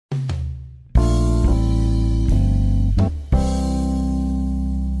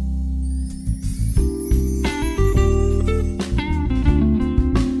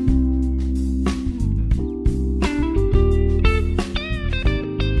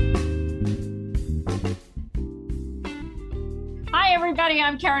everybody,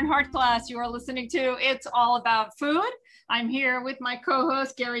 I'm Caryn Hartglass. You are listening to It's All About Food. I'm here with my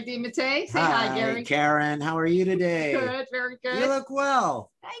co-host, Gary D. Mattei. Say hi, Gary. Caryn. How are you today? Good, very good. You look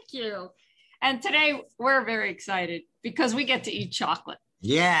well. Thank you. And today we're very excited because we get to eat chocolate.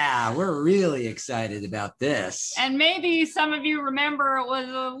 Yeah, we're really excited about this. And maybe some of you remember it was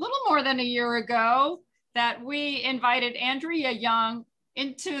a little more than a year ago that we invited Andrea Young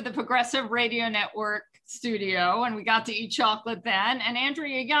into the Progressive Radio Network studio, and we got to eat chocolate then. And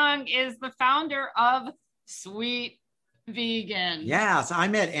Andrea Young is the founder of Sweet Vegan. Yes, I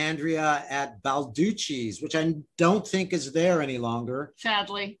met Andrea at Balducci's, which I don't think is there any longer.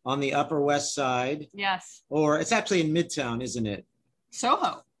 Sadly. On the Upper West Side. Yes. Or it's actually in Midtown, isn't it?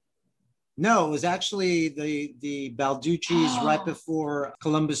 Soho. No, it was actually the Balducci's right before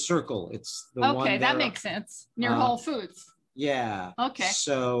Columbus Circle. It's the one. Okay, that makes sense. Near Whole Foods. Yeah. Okay.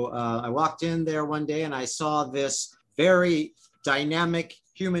 So I walked in there one day and I saw this very dynamic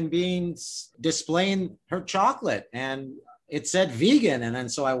human being displaying her chocolate, and it said vegan. And then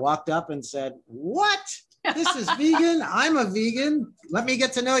so I walked up and said, "What? This is vegan? I'm a vegan. Let me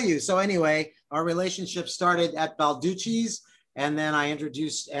get to know you." So anyway, our relationship started at Balducci's, and then I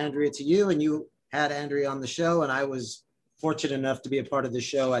introduced Andrea to you, and you had Andrea on the show, and I was fortunate enough to be a part of the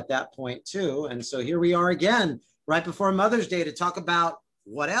show at that point too. And so here we are again, right before Mother's Day, to talk about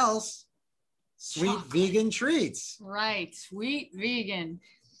what else? Sweet vegan treats. Right, sweet vegan.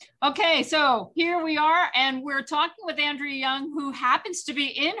 Okay, so here we are, and we're talking with Andrea Young, who happens to be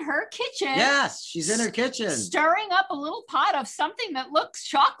in her kitchen. Yes, she's in her kitchen. Stirring up a little pot of something that looks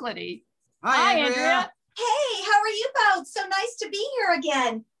chocolatey. Hi, Andrea. Hey, how are you both? So nice to be here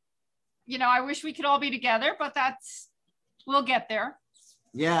again. You know, I wish we could all be together, but we'll get there.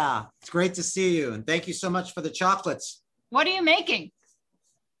 Yeah, it's great to see you. And thank you so much for the chocolates. What are you making?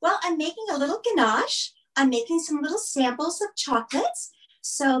 Well, I'm making a little ganache. I'm making some little samples of chocolates.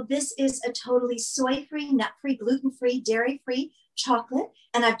 So this is a totally soy-free, nut-free, gluten-free, dairy-free chocolate.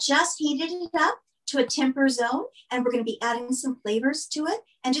 And I've just heated it up to a temper zone. And we're going to be adding some flavors to it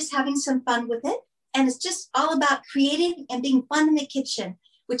and just having some fun with it. And it's just all about creating and being fun in the kitchen,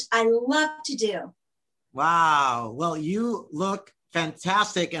 which I love to do. Wow. Well, you look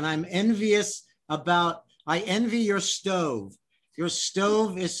fantastic. And I'm envious I envy your stove. Your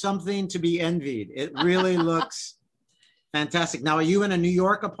stove is something to be envied. It really looks fantastic. Now, are you in a New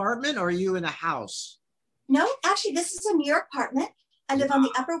York apartment or are you in a house? No, actually, this is a New York apartment. I live on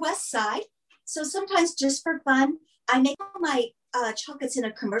the Upper West Side. So sometimes just for fun, I make all my chocolates in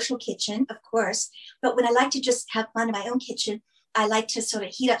a commercial kitchen, of course. But when I like to just have fun in my own kitchen, I like to sort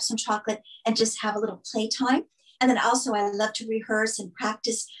of heat up some chocolate and just have a little playtime. And then also I love to rehearse and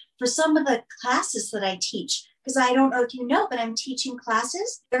practice for some of the classes that I teach. Because I don't know if you know, but I'm teaching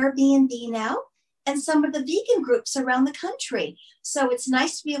classes, Airbnb now, and some of the vegan groups around the country. So it's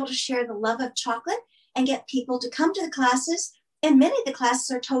nice to be able to share the love of chocolate and get people to come to the classes. And many of the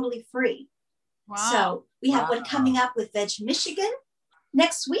classes are totally free. Wow. So we have one coming up with Veg Michigan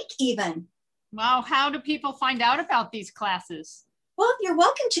next week even. Wow. How do people find out about these classes? Well, you're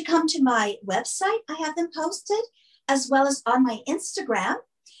welcome to come to my website. I have them posted, as well as on my Instagram.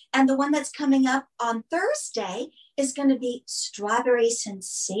 And the one that's coming up on Thursday is going to be Strawberry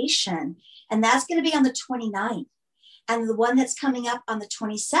Sensation. And that's going to be on the 29th. And the one that's coming up on the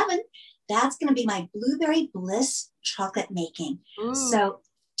 27th, that's going to be my Blueberry Bliss chocolate making. Ooh. So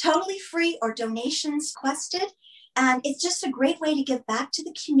totally free or donations requested. And it's just a great way to give back to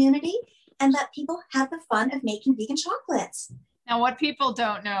the community and let people have the fun of making vegan chocolates. Now, what people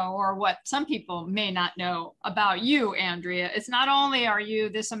don't know, or what some people may not know about you, Andrea, is not only are you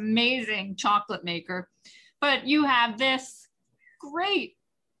this amazing chocolate maker, but you have this great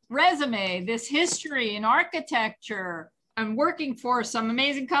resume, this history in architecture, and working for some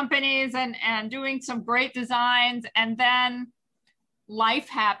amazing companies and doing some great designs. And then life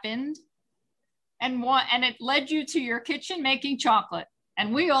happened, and it led you to your kitchen making chocolate.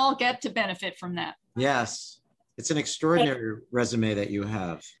 And we all get to benefit from that. Yes. It's an extraordinary resume that you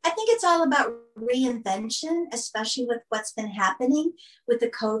have. I think it's all about reinvention, especially with what's been happening with the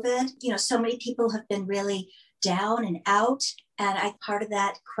COVID. You know, so many people have been really down and out, and I'm part of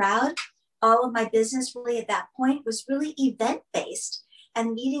that crowd. All of my business really at that point was really event-based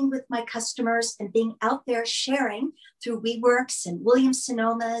and meeting with my customers and being out there sharing through WeWorks and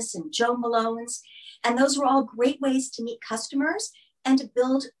Williams-Sonomas and Joe Malone's. And those were all great ways to meet customers and to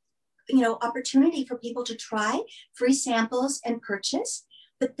build opportunity for people to try free samples and purchase.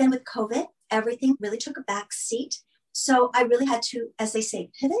 But then with COVID, everything really took a back seat. So I really had to, as they say,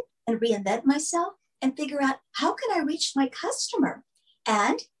 pivot and reinvent myself and figure out how can I reach my customer.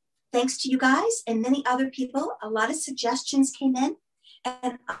 And thanks to you guys and many other people, a lot of suggestions came in.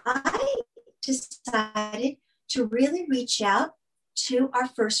 And I decided to really reach out to our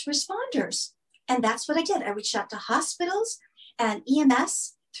first responders. And that's what I did. I reached out to hospitals and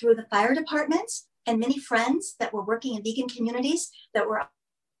EMS through the fire departments and many friends that were working in vegan communities that were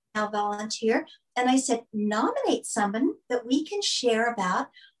now volunteer. And I said, nominate someone that we can share about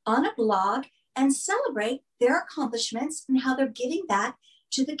on a blog and celebrate their accomplishments and how they're giving back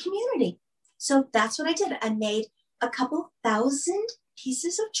to the community. So that's what I did. I made a couple thousand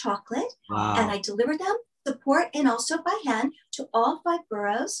pieces of chocolate. Wow. And I delivered them, support, and also by hand to all 5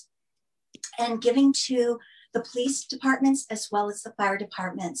 boroughs and giving to the police departments as well as the fire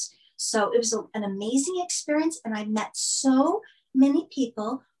departments. So it was an amazing experience. And I met so many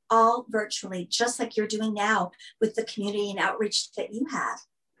people all virtually, just like you're doing now with the community and outreach that you have.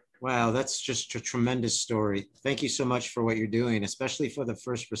 Wow, that's just a tremendous story. Thank you so much for what you're doing, especially for the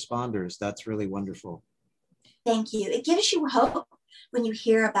first responders. That's really wonderful. Thank you. It gives you hope when you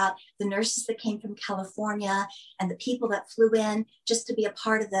hear about the nurses that came from California and the people that flew in just to be a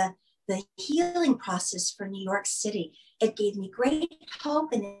part of the healing process for New York City. It gave me great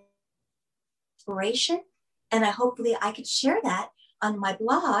hope and inspiration. And hopefully I could share that on my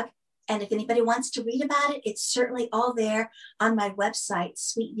blog. And if anybody wants to read about it, it's certainly all there on my website,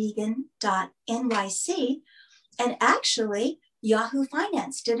 sweetvegan.nyc. And actually, Yahoo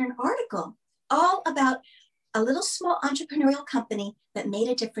Finance did an article all about a little small entrepreneurial company that made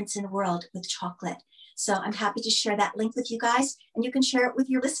a difference in the world with chocolate. So I'm happy to share that link with you guys, and you can share it with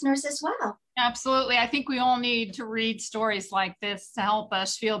your listeners as well. Absolutely. I think we all need to read stories like this to help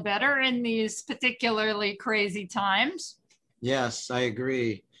us feel better in these particularly crazy times. Yes, I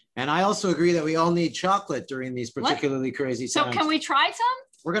agree. And I also agree that we all need chocolate during these particularly crazy times. So can we try some?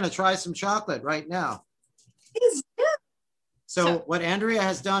 We're going to try some chocolate right now. Please do. So what Andrea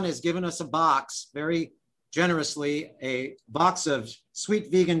has done is given us a box, very generously, a box of sweet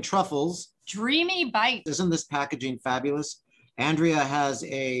vegan truffles. Dreamy bite. Isn't this packaging fabulous? Andrea has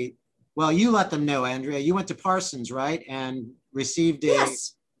well, you let them know, Andrea. You went to Parsons, right? And received a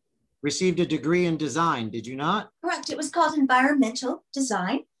degree in design, did you not? Correct. It was called environmental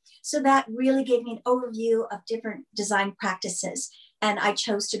design. So that really gave me an overview of different design practices. And I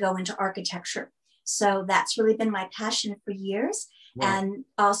chose to go into architecture. So that's really been my passion for years. Wow. And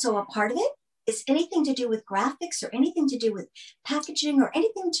also a part of it is anything to do with graphics or anything to do with packaging or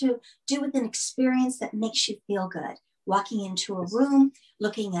anything to do with an experience that makes you feel good. Walking into a room,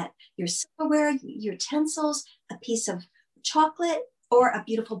 looking at your silverware, your utensils, a piece of chocolate, or a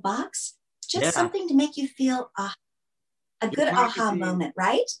beautiful box, just something to make you feel a good aha moment,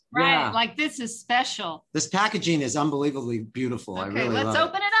 right? Right, Yeah. like this is special. This packaging is unbelievably beautiful. Okay, I really let's love it.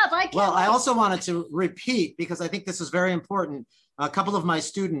 open it up. I also wanted to repeat, because I think this is very important. A couple of my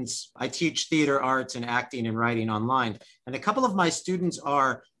students, I teach theater arts and acting and writing online, and a couple of my students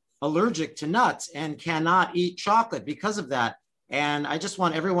are allergic to nuts and cannot eat chocolate because of that. And I just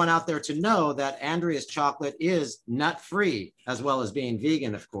want everyone out there to know that Andrea's chocolate is nut-free, as well as being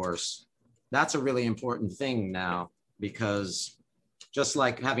vegan, of course. That's a really important thing now, because just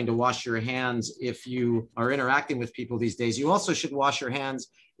like having to wash your hands if you are interacting with people these days, you also should wash your hands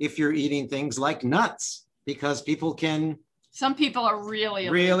if you're eating things like nuts, because people can... Some people are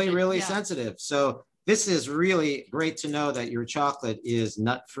really sensitive. So this is really great to know that your chocolate is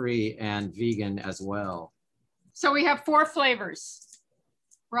nut-free and vegan as well. So we have 4 flavors,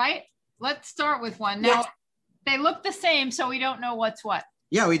 right? Let's start with one. Now, they look the same, so we don't know what's what.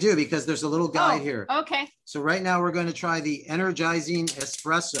 Yeah, we do, because there's a little guide here. Okay. So right now we're going to try the Energizing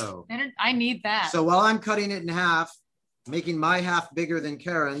Espresso. I need that. So while I'm cutting it in half, making my half bigger than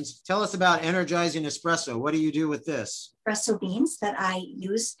Caryn's, tell us about Energizing Espresso. What do you do with this? Espresso beans that I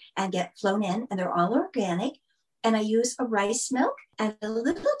use and get flown in, and they're all organic. And I use a rice milk and a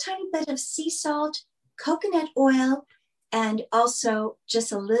little tiny bit of sea salt, coconut oil, and also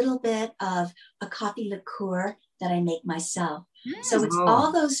just a little bit of a coffee liqueur that I make myself. So it's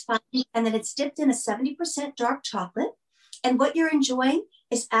all those fun, and then it's dipped in a 70% dark chocolate. And what you're enjoying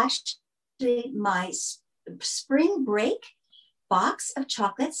is actually my spring break box of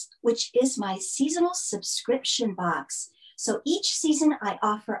chocolates, which is my seasonal subscription box. So each season I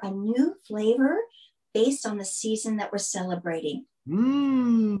offer a new flavor based on the season that we're celebrating.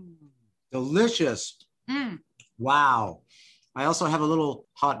 Delicious. Wow. I also have a little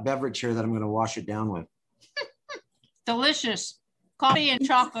hot beverage here that I'm going to wash it down with. Delicious. Coffee and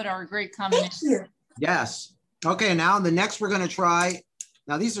chocolate are a great combination. Thank you. Yes. Okay, now the next we're going to try.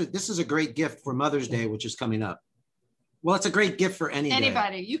 Now this is a great gift for Mother's Day, which is coming up. Well, it's a great gift for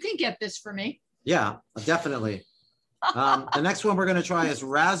anybody. You can get this for me. Yeah, definitely. The next one we're going to try is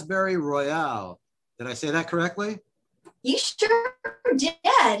Raspberry Royale. Did I say that correctly? You sure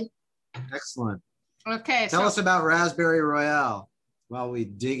did. Excellent. Okay. Tell us about Raspberry Royale while we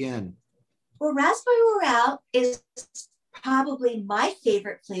dig in. Well, Raspberry Royale is probably my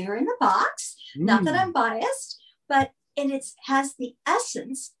favorite flavor in the box. Not that I'm biased, but it has the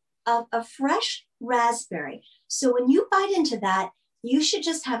essence of a fresh raspberry. So when you bite into that, you should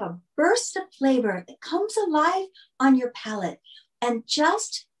just have a burst of flavor that comes alive on your palate. And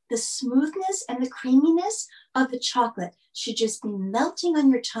just the smoothness and the creaminess of the chocolate should just be melting on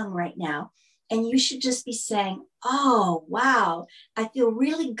your tongue right now. And you should just be saying, oh, wow, I feel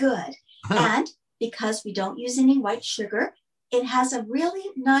really good. And because we don't use any white sugar, it has a really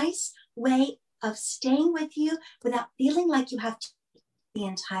nice way of staying with you without feeling like you have to eat the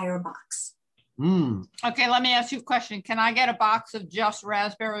entire box. Okay, let me ask you a question. Can I get a box of just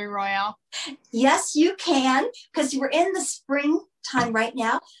Raspberry Royale? Yes, you can, because we're in the springtime right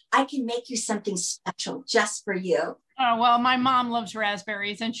now. I can make you something special just for you. Oh, well, my mom loves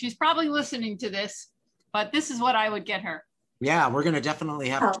raspberries and she's probably listening to this, but this is what I would get her. Yeah, we're going to definitely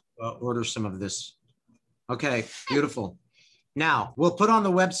have to order some of this. Okay, beautiful. Now, we'll put on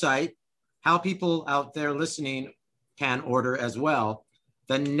the website how people out there listening can order as well.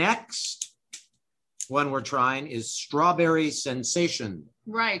 The next one we're trying is Strawberry Sensation.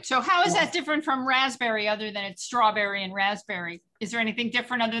 Right. So how is that different from raspberry other than it's strawberry and raspberry? Is there anything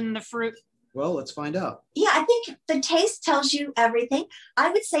different other than the fruit? Well, let's find out. Yeah, I think the taste tells you everything. I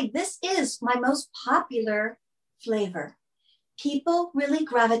would say this is my most popular flavor. People really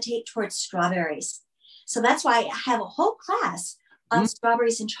gravitate towards strawberries. So that's why I have a whole class on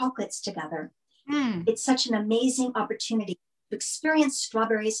strawberries and chocolates together. It's such an amazing opportunity to experience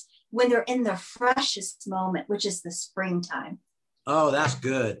strawberries when they're in their freshest moment, which is the springtime. Oh, that's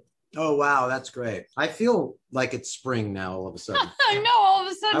good. Oh, wow, that's great. I feel like it's spring now all of a sudden. I know, all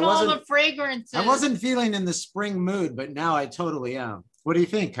of a sudden, all the fragrances. I wasn't feeling in the spring mood, but now I totally am. What do you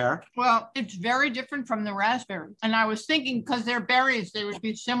think, Caryn? Well, it's very different from the raspberry. And I was thinking because they're berries, they would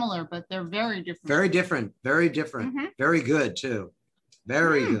be similar, but they're very different. Very different. Very different. Very good, too.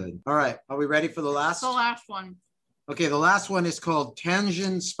 Very good. All right. Are we ready for the last? The last one. Okay. The last one is called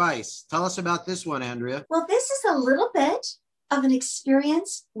Tanjin Spice. Tell us about this one, Andrea. Well, this is a little bit of an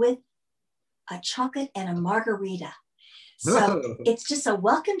experience with a chocolate and a margarita. So it's just a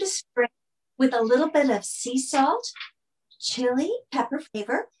welcome to spring with a little bit of sea salt, chili, pepper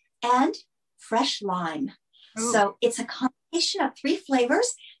flavor, and fresh lime. Ooh. So it's a combination of 3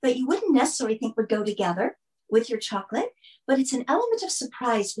 flavors that you wouldn't necessarily think would go together with your chocolate, but it's an element of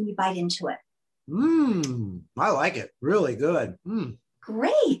surprise when you bite into it. I like it. Really good.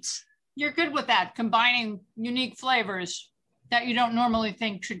 Great. You're good with that, combining unique flavors that you don't normally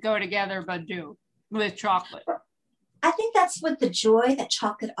think should go together, but do with chocolate. I think that's what the joy that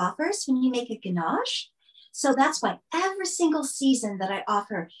chocolate offers when you make a ganache. So that's why every single season that I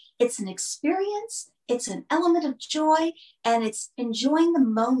offer, it's an experience, it's an element of joy, and it's enjoying the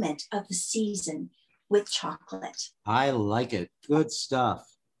moment of the season with chocolate. I like it. Good stuff.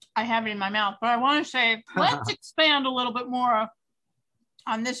 I have it in my mouth, but I want to say, let's expand a little bit more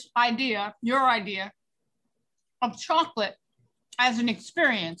on this idea, your idea of chocolate as an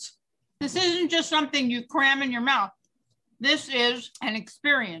experience. This isn't just something you cram in your mouth. This is an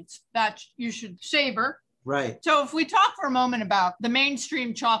experience that you should savor. Right. So if we talk for a moment about the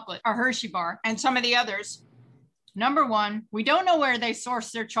mainstream chocolate, a Hershey bar, and some of the others, number one, we don't know where they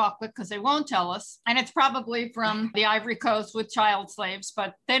source their chocolate because they won't tell us. And it's probably from the Ivory Coast with child slaves,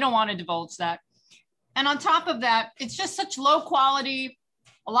 but they don't want to divulge that. And on top of that, it's just such low quality,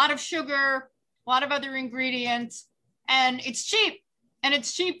 a lot of sugar, a lot of other ingredients, and it's cheap. And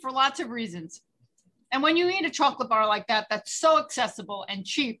it's cheap for lots of reasons. And when you eat a chocolate bar like that, that's so accessible and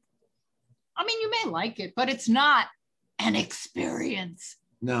cheap, I mean, you may like it, but it's not an experience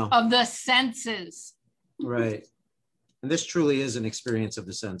of the senses. Right. And this truly is an experience of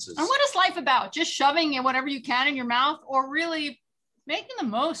the senses. And what is life about? Just shoving in whatever you can in your mouth, or really making the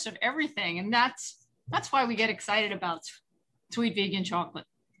most of everything? And that's why we get excited about sweet vegan chocolate.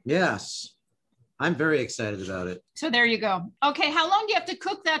 Yes. I'm very excited about it. So there you go. Okay, how long do you have to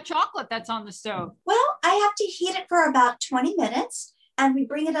cook that chocolate that's on the stove? Well, I have to heat it for about 20 minutes, and we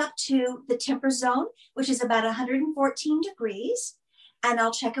bring it up to the temper zone, which is about 114 degrees. And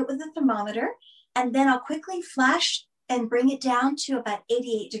I'll check it with a thermometer, and then I'll quickly flash and bring it down to about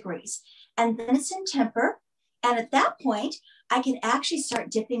 88 degrees. And then it's in temper. And at that point, I can actually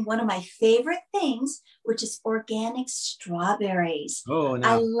start dipping one of my favorite things, which is organic strawberries. Oh, no.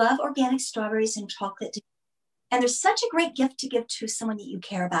 I love organic strawberries and chocolate. And they're such a great gift to give to someone that you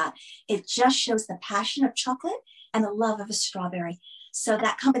care about. It just shows the passion of chocolate and the love of a strawberry. So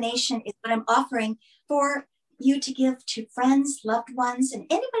that combination is what I'm offering for you to give to friends, loved ones, and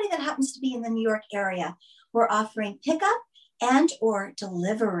anybody that happens to be in the New York area. We're offering pickup and or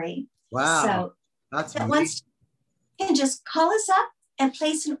delivery. Wow. So that's that once you can just call us up and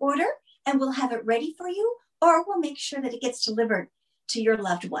place an order, and we'll have it ready for you, or we'll make sure that it gets delivered to your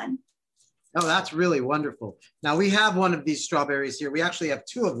loved one. Oh, that's really wonderful. Now we have one of these strawberries here. We actually have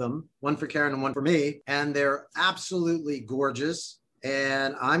two of them, one for Caryn and one for me, and they're absolutely gorgeous.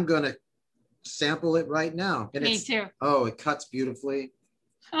 And I'm going to sample it right now. And Me too. Oh, it cuts beautifully.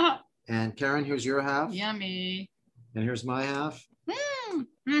 And Caryn, here's your half. Yummy. And here's my half.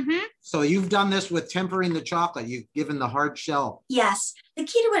 Mm-hmm. So you've done this with tempering the chocolate. You've given the hard shell. Yes. The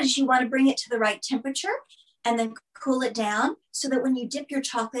key to it is you want to bring it to the right temperature and then cool it down so that when you dip your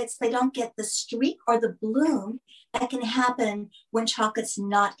chocolates, they don't get the streak or the bloom that can happen when chocolate's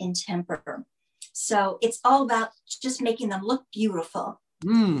not in temper. So it's all about just making them look beautiful.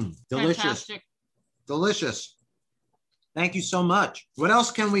 Delicious. Fantastic. Delicious. Thank you so much. What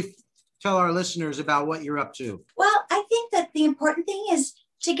else can we tell our listeners about what you're up to? Well, I think that the important thing is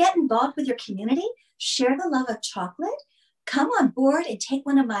to get involved with your community, share the love of chocolate, come on board and take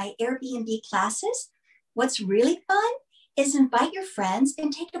one of my Airbnb classes. What's really fun is invite your friends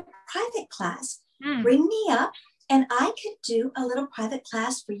and take a private class. Bring me up and I could do a little private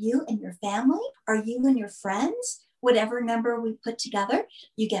class for you and your family or you and your friends, whatever number we put together.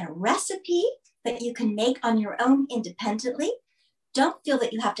 You get a recipe that you can make on your own independently. Don't feel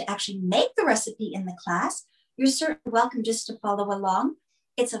that you have to actually make the recipe in the class. You're certainly welcome just to follow along.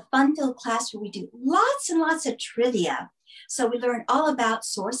 It's a fun-filled class where we do lots and lots of trivia. So we learn all about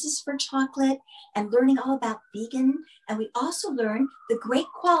sources for chocolate and learning all about vegan. And we also learn the great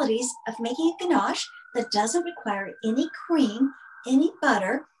qualities of making a ganache that doesn't require any cream, any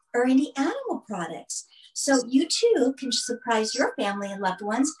butter, or any animal products. So you too can surprise your family and loved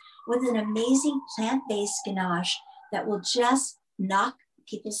ones with an amazing plant-based ganache that will just knock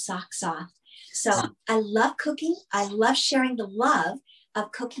people's socks off. So I love cooking. I love sharing the love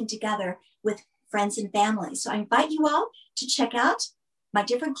of cooking together with friends and family. So I invite you all to check out my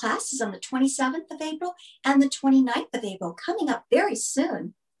different classes on the 27th of April and the 29th of April, coming up very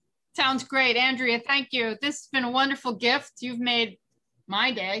soon. Sounds great. Andrea, thank you. This has been a wonderful gift. You've made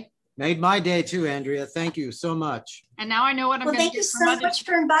my day. Made my day too, Andrea. Thank you so much. And now I know what I'm going to do. Thank you so much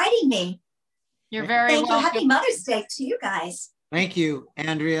for inviting me. You're very welcome. Thank you. Happy Mother's Day to you guys. Thank you,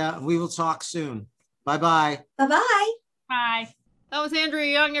 Andrea. We will talk soon. Bye-bye. Bye-bye. Bye. That was Andrea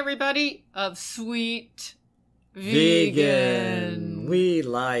Young, everybody, of Sweet Vegan. We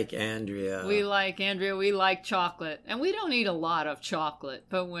like Andrea. We like Andrea. We like chocolate. And we don't eat a lot of chocolate,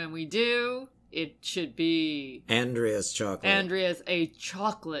 but when we do, it should be Andrea's chocolate. Andrea's a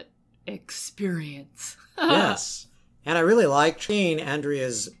chocolate experience. Yes. And I really like seeing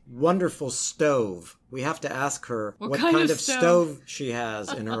Andrea's wonderful stove. We have to ask her what kind of stove she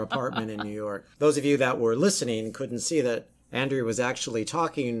has in her apartment in New York. Those of you that were listening couldn't see that Andrea was actually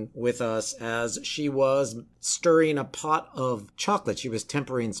talking with us as she was stirring a pot of chocolate. She was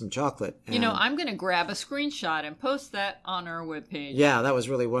tempering some chocolate. You know, I'm going to grab a screenshot and post that on our webpage. Yeah, that was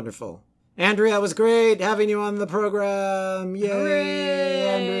really wonderful. Andrea, it was great having you on the program. Yay, Hooray!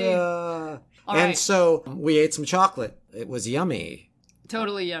 Andrea. All and right. so we ate some chocolate. It was yummy.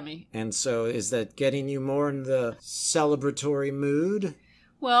 Totally yummy. And so is that getting you more in the celebratory mood?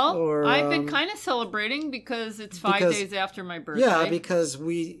 Well, I've been kind of celebrating because it's 5 days after my birthday. Yeah, because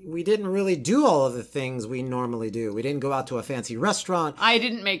we didn't really do all of the things we normally do. We didn't go out to a fancy restaurant. I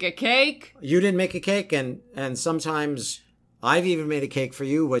didn't make a cake. You didn't make a cake, and sometimes I've even made a cake for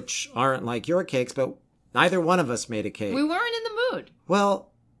you, which aren't like your cakes, but neither one of us made a cake. We weren't in the mood. Well,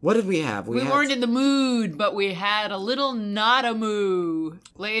 what did we have? We weren't in the mood, but we had a little nada moo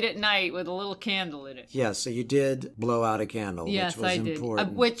late at night with a little candle in it. Yeah, so you did blow out a candle, yes, which was I did.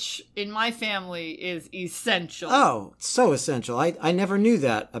 important. Which, in my family, is essential. Oh, so essential. I never knew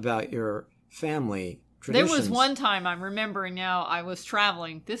that about your family traditions. There was one time, I'm remembering now, I was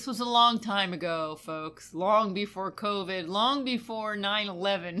traveling. This was a long time ago, folks. Long before COVID, long before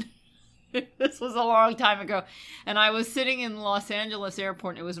 9/11. This was a long time ago. And I was sitting in Los Angeles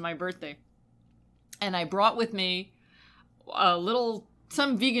airport. It was my birthday. And I brought with me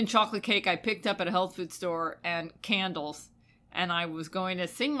some vegan chocolate cake I picked up at a health food store and candles. And I was going to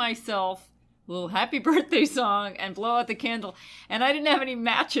sing myself a little happy birthday song and blow out the candle. And I didn't have any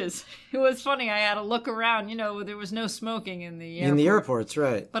matches. It was funny. I had to look around. You know, there was no smoking in the airport. In the airports,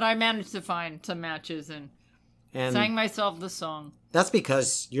 right. But I managed to find some matches and sang myself the song. That's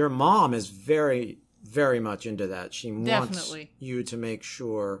because your mom is very, very much into that. She wants you to make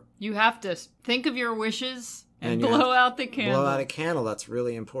sure. You have to think of your wishes and blow out the candle. Blow out a candle. That's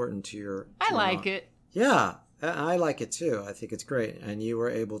really important to your I like it. Yeah. I like it too. I think it's great. And you were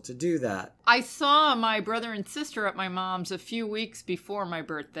able to do that. I saw my brother and sister at my mom's a few weeks before my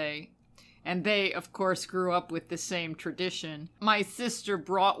birthday. And they, of course, grew up with the same tradition. My sister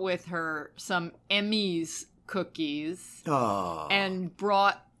brought with her some Emmy's cookies. Oh. And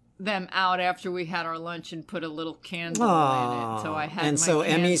brought them out after we had our lunch and put a little candle in it. So I had And my so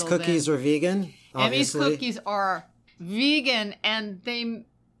Emmy's candle cookies then. are vegan? Emmy's Obviously. cookies are vegan, and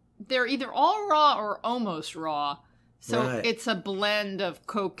they're either all raw or almost raw. So Right. it's a blend of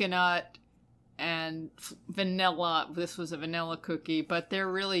coconut and vanilla. This was a vanilla cookie, but they're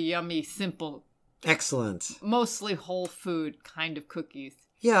really yummy, simple, Excellent. mostly whole food kind of cookies.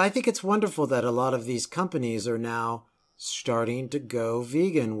 Yeah, I think it's wonderful that a lot of these companies are now starting to go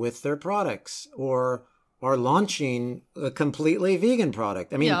vegan with their products or are launching a completely vegan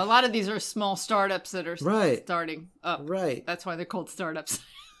product. I mean, Yeah, a lot of these are small startups that are Right. starting up. right. That's why they're called startups.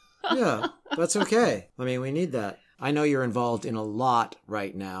 Yeah, that's okay. I mean, we need that. I know you're involved in a lot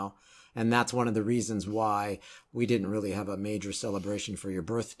right now, and that's one of the reasons why we didn't really have a major celebration for your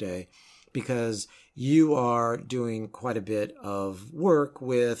birthday, because you are doing quite a bit of work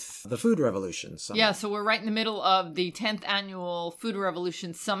with the Food Revolution Summit. Yeah, so we're right in the middle of the 10th Annual Food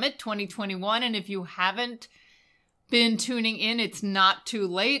Revolution Summit 2021. And if you haven't been tuning in, it's not too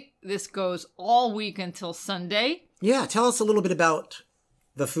late. This goes all week until Sunday. Yeah, tell us a little bit about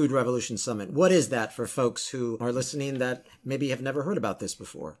the Food Revolution Summit. What is that for folks who are listening that maybe have never heard about this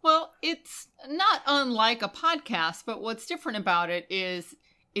before? Well, it's not unlike a podcast, but what's different about it is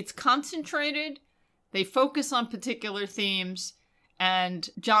it's concentrated. They focus on particular themes, and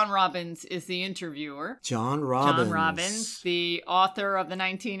John Robbins is the interviewer. John Robbins. John Robbins, the author of the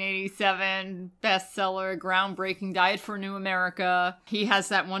 1987 bestseller, Groundbreaking Diet for a New America. He has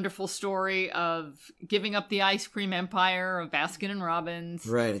that wonderful story of giving up the ice cream empire of Baskin and Robbins.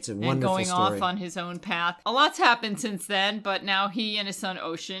 Right, it's a And wonderful going story. off on his own path. A lot's happened since then, but now he and his son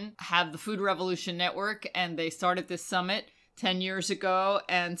Ocean have the Food Revolution Network, and they started this summit 10 years ago.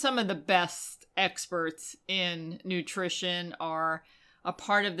 And some of the best experts in nutrition are a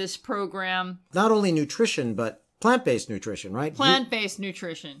part of this program. Not only nutrition, but plant-based nutrition, right? Plant-based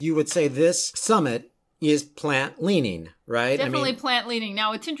nutrition. You would say this summit is plant leaning, right? Definitely plant leaning.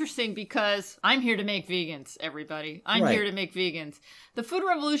 Now, it's interesting because I'm here to make vegans, everybody. I'm Right. here to make vegans. The Food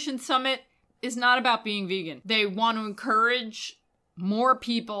Revolution Summit is not about being vegan. They want to encourage more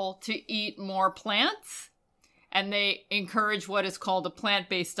people to eat more plants, and they encourage what is called a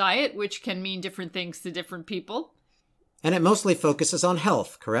plant-based diet, which can mean different things to different people. And it mostly focuses on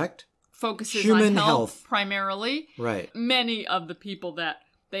health, correct? Focuses Human on health. health primarily. Right. Many of the people that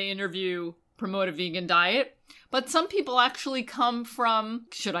they interview promote a vegan diet, but some people actually come from,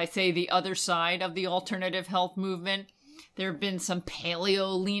 should I say, the other side of the alternative health movement. There have been some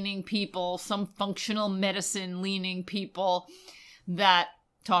paleo-leaning people, some functional medicine-leaning people that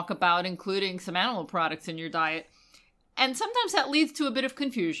talk about including some animal products in your diet. And sometimes that leads to a bit of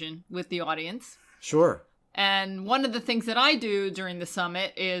confusion with the audience. Sure. And one of the things that I do during the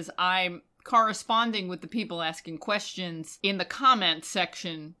summit is I'm corresponding with the people asking questions in the comment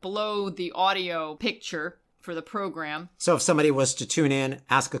section below the audio picture for the program. So if somebody was to tune in,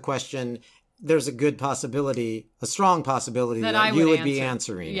 ask a question, there's a good possibility, a strong possibility That that I you would would be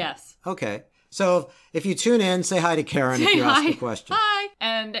answer. answering it. Yes. Okay. So if you tune in, say hi to Caryn if Say you ask hi. a question. Hi.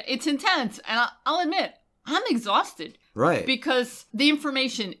 And it's intense. And I'll admit, I'm exhausted. Right. Because the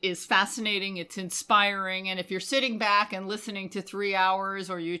information is fascinating, it's inspiring, and if you're sitting back and listening to 3 hours,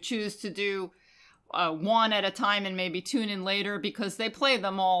 or you choose to do one at a time and maybe tune in later, because they play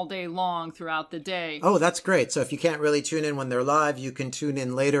them all day long throughout the day. Oh, that's great. So if you can't really tune in when they're live, you can tune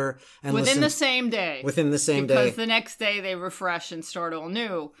in later and Within listen the same day. within the same because day. the next day they refresh and start all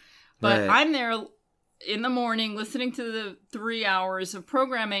new. But Right. I'm there in the morning listening to the 3 hours of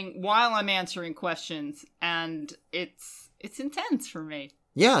programming while I'm answering questions, and it's intense for me.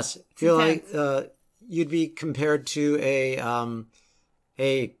 Yes, feel like intense. you'd be compared to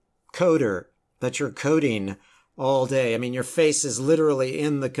a coder that you're coding all day. I mean, your face is literally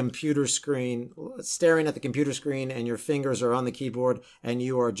in the computer screen, staring at the computer screen, and your fingers are on the keyboard, and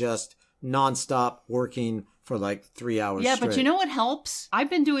you are just nonstop working for like 3 hours Yeah, straight. but you know what helps? I've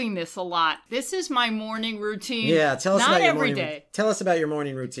been doing this a lot. This is my morning routine. Yeah, tell us Not about your every morning. day, Tell us about your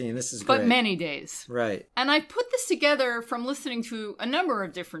morning routine. This is great. but many days. Right. And I put this together from listening to a number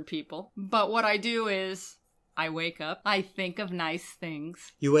of different people. But what I do is I wake up, I think of nice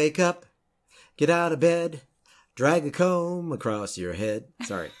things. You wake up, get out of bed, drag a comb across your head.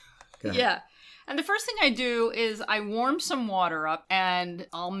 Sorry. Go ahead. Yeah. And the first thing I do is I warm some water up and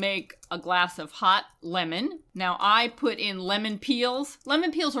I'll make a glass of hot lemon. Now I put in lemon peels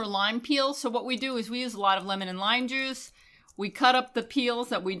or lime peels. So what we do is we use a lot of lemon and lime juice. We cut up the peels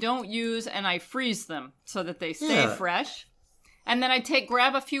that we don't use and I freeze them so that they stay fresh. And then I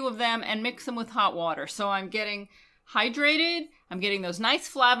grab a few of them and mix them with hot water. So I'm getting hydrated. I'm getting those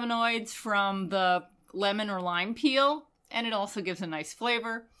nice flavonoids from the lemon or lime peel. And it also gives a nice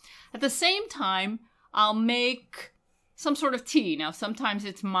flavor. At the same time, I'll make some sort of tea. Now, sometimes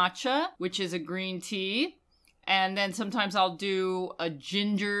it's matcha, which is a green tea. And then sometimes I'll do a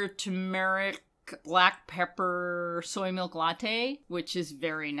ginger, turmeric, black pepper, soy milk latte, which is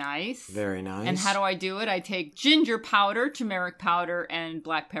very nice. Very nice. And how do I do it? I take ginger powder, turmeric powder, and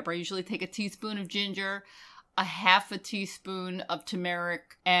black pepper. I usually take a teaspoon of ginger, a half a teaspoon of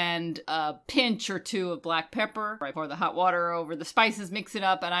turmeric, and a pinch or two of black pepper. I pour the hot water over the spices, mix it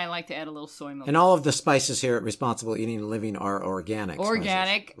up, and I like to add a little soy milk. And all of the spices here at Responsible Eating and Living are organic.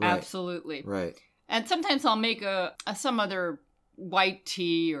 Organic, right. Absolutely. Right. And sometimes I'll make some other white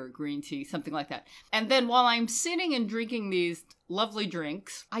tea or green tea, something like that. And then while I'm sitting and drinking these lovely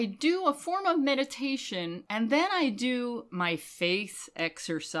drinks, I do a form of meditation, and then I do my face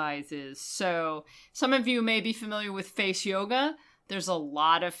exercises. So some of you may be familiar with face yoga. There's a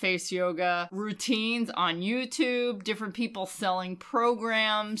lot of face yoga routines on YouTube, different people selling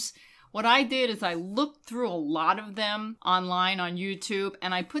programs. What I did is I looked through a lot of them online on YouTube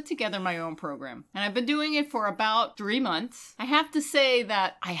and I put together my own program. And I've been doing it for about 3 months. I have to say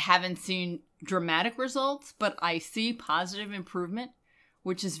that I haven't seen dramatic results, but I see positive improvement,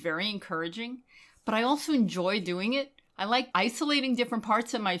 which is very encouraging. But I also enjoy doing it. I like isolating different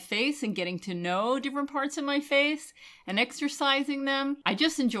parts of my face and getting to know different parts of my face and exercising them. I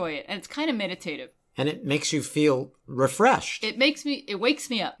just enjoy it. And it's kind of meditative. And it makes you feel refreshed. It wakes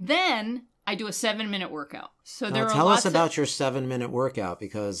me up. Then I do a 7-minute workout. So now tell us about your 7-minute workout,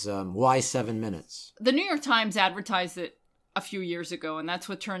 because why 7 minutes? The New York Times advertised it a few years ago, and that's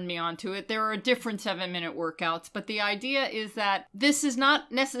what turned me on to it. There are different 7-minute workouts, but the idea is that this is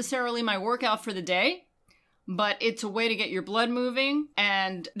not necessarily my workout for the day, but it's a way to get your blood moving.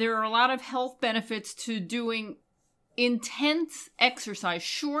 And there are a lot of health benefits to doing intense exercise,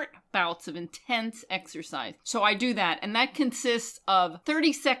 short bouts of intense exercise. So I do that, and that consists of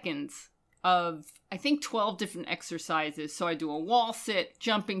 30 seconds of, I think, 12 different exercises. So I do a wall sit,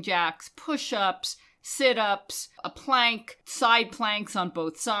 jumping jacks, push-ups, sit-ups, a plank, side planks on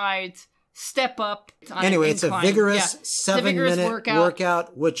both sides, step up. Anyway, it's a vigorous 7-minute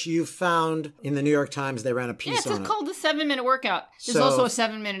workout, which you found in the New York Times. They ran a piece on it. It's called the 7-minute workout. There's also a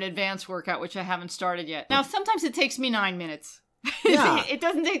 7-minute advanced workout, which I haven't started yet. Now, sometimes it takes me 9 minutes. Yeah. It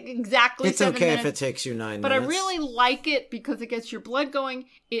doesn't take exactly 7 minutes. It's okay if it takes you 9 minutes. But I really like it because it gets your blood going.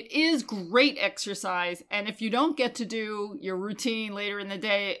 It is great exercise. And if you don't get to do your routine later in the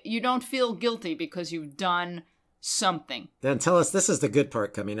day, you don't feel guilty because you've done something. Then tell us, this is the good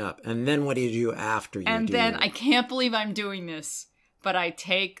part coming up. And then what do you do after you do? And then I can't believe I'm doing this, but I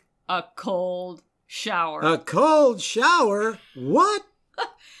take a cold shower. A cold shower? What?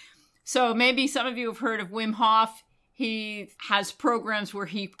 So maybe some of you have heard of Wim Hof. He has programs where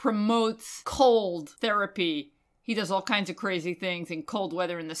he promotes cold therapy. He does all kinds of crazy things in cold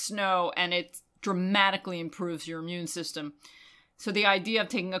weather in the snow, and it dramatically improves your immune system. So the idea of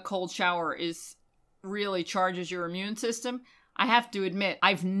taking a cold shower really charges your immune system. I have to admit,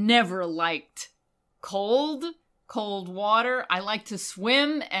 I've never liked cold water. I like to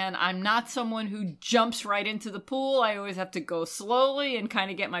swim, and I'm not someone who jumps right into the pool. I always have to go slowly and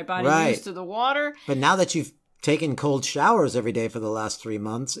kind of get my body used to the water. But now that you've taken cold showers every day for the last 3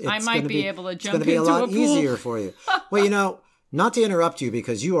 months, I might be able to jump into a pool. It's going to be a lot easier for you. Well, not to interrupt you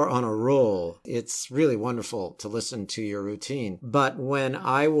because you are on a roll. It's really wonderful to listen to your routine. But when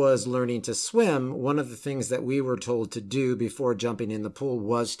I was learning to swim, one of the things that we were told to do before jumping in the pool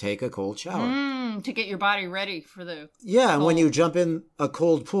was take a cold shower. To get your body ready for the Yeah, and when you jump in a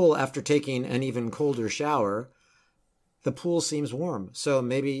cold pool after taking an even colder shower, the pool seems warm. So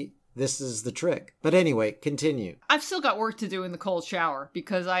maybe this is the trick. But anyway, continue. I've still got work to do in the cold shower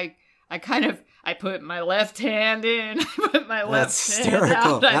because I put my left hand in, I put my left hand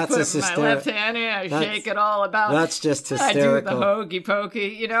out, I put my left hand in, I shake it all about. That's just hysterical. I do the hokey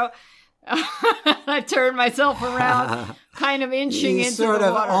pokey, I turn myself around, kind of inching into the water. You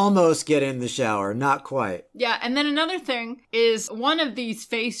sort of almost get in the shower, not quite. Yeah, and then another thing is one of these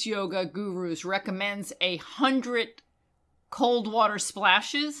face yoga gurus recommends 100 cold water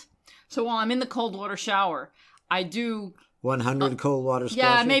splashes. So while I'm in the cold water shower, I do 100 cold water splashes?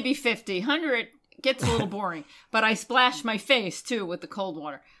 Yeah, maybe 50. 100 gets a little boring. But I splash my face, too, with the cold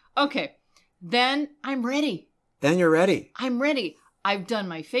water. Okay. then I'm ready. Then you're ready. I'm ready. I've done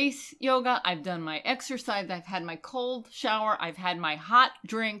my face yoga. I've done my exercise. I've had my cold shower. I've had my hot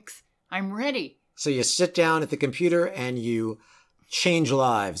drinks. I'm ready. So you sit down at the computer and you change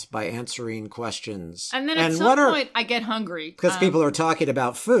lives by answering questions. And then at some point, I get hungry. Because people are talking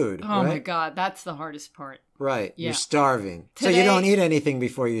about food. Oh, right? my God. That's the hardest part. Right. Yeah. You're starving. Today, so you don't eat anything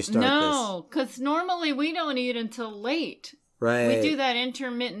before you start this. No, because normally we don't eat until late. Right. We do that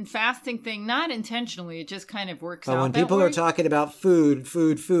intermittent fasting thing, not intentionally. It just kind of works out. When people are talking about food,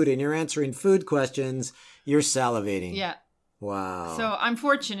 and you're answering food questions, you're salivating. Yeah. Wow. So I'm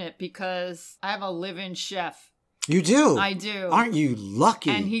fortunate because I have a live-in chef. You do? I do. Aren't you lucky?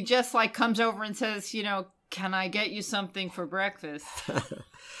 And he just like comes over and says, can I get you something for breakfast?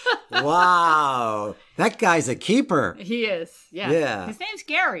 Wow. That guy's a keeper. He is. Yeah. Yeah. His name's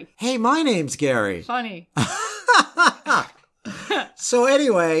Gary. Hey, my name's Gary. Funny. So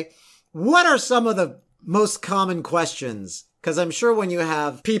anyway, what are some of the most common questions? Because I'm sure when you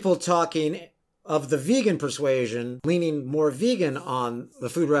have people talking of the vegan persuasion, leaning more vegan on the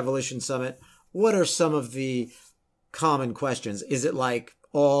Food Revolution Summit, what are some of the common questions? Is it like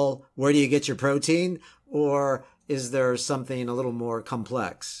where do you get your protein? Or is there something a little more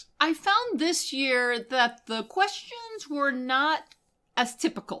complex? I found this year that the questions were not as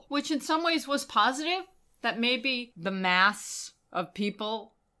typical, which in some ways was positive, that maybe the mass of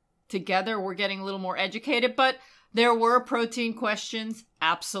people together were getting a little more educated, but there were protein questions,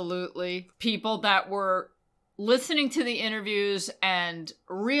 absolutely. People that were listening to the interviews and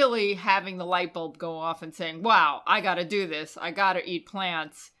really having the light bulb go off and saying, wow, I got to do this. I got to eat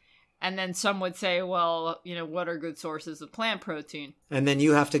plants. And then some would say, well, what are good sources of plant protein? And then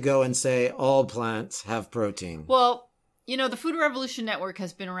you have to go and say, all plants have protein. Well, the Food Revolution Network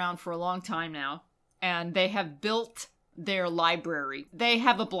has been around for a long time now, and they have built their library. They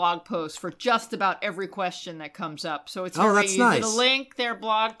have a blog post for just about every question that comes up. So it's very easy to link their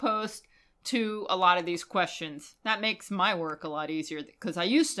blog post to a lot of these questions. That makes my work a lot easier because I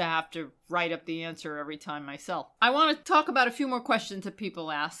used to have to write up the answer every time myself. I want to talk about a few more questions that people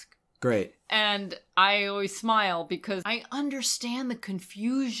ask. Great. And I always smile because I understand the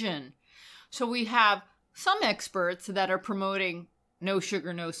confusion. So we have some experts that are promoting no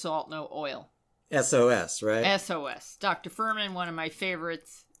sugar, no salt, no oil. SOS, right? SOS. Dr. Furman, one of my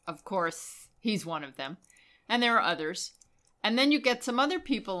favorites. Of course, he's one of them. And there are others. And then you get some other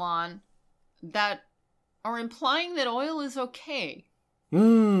people on that are implying that oil is okay.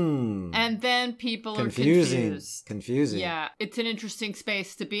 And then people are confused. Confusing. Yeah, it's an interesting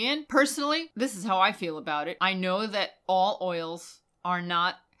space to be in. Personally, this is how I feel about it. I know that all oils are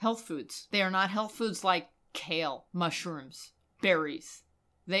not health foods. They are not health foods like kale, mushrooms, berries.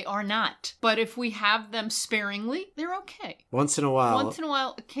 They are not. But if we have them sparingly, they're okay. Once in a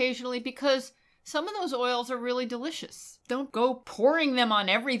while, occasionally, because some of those oils are really delicious. Don't go pouring them on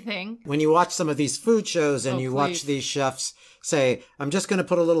everything. When you watch some of these food shows and watch these chefs say, I'm just going to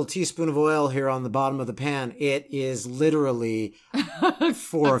put a little teaspoon of oil here on the bottom of the pan, it is literally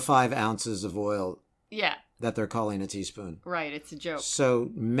 4 or 5 ounces of oil. Yeah. That they're calling a teaspoon. Right, it's a joke. So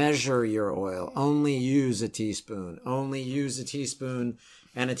measure your oil. Only use a teaspoon. Only use a teaspoon.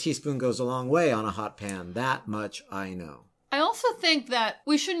 And a teaspoon goes a long way on a hot pan. That much I know. I also think that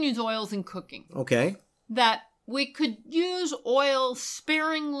we shouldn't use oils in cooking. Okay. That we could use oil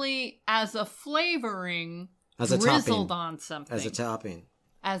sparingly as a flavoring, drizzled on something. As a topping.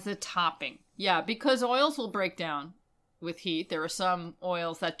 As a topping. Yeah, because oils will break down with heat. There are some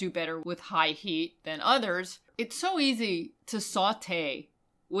oils that do better with high heat than others. It's so easy to saute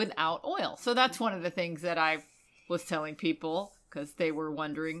without oil. So that's one of the things that I was telling people because they were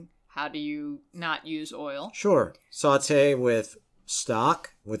wondering, how do you not use oil? Sure. Saute with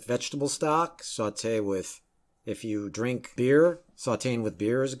stock, with vegetable stock. Saute with, if you drink beer, sauteing with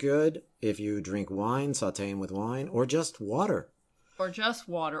beer is good. If you drink wine, sauteing with wine, or just water.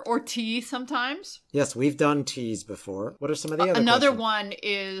 Or tea sometimes. Yes, we've done teas before. What are some of the other Another questions? one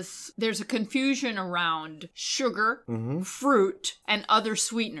is there's a confusion around sugar, fruit, and other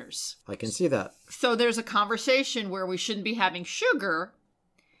sweeteners. I can see that. So there's a conversation where we shouldn't be having sugar,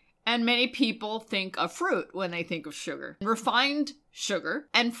 and many people think of fruit when they think of sugar. Refined sugar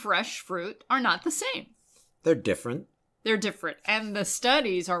and fresh fruit are not the same. They're different. They're different. And the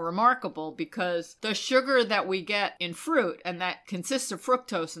studies are remarkable because the sugar that we get in fruit, and that consists of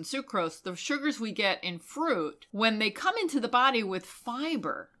fructose and sucrose, the sugars we get in fruit, when they come into the body with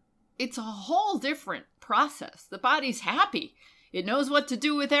fiber, it's a whole different process. The body's happy. It knows what to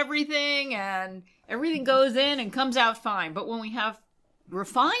do with everything, and everything goes in and comes out fine. But when we have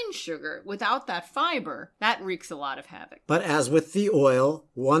refined sugar without that fiber, that wreaks a lot of havoc. But as with the oil,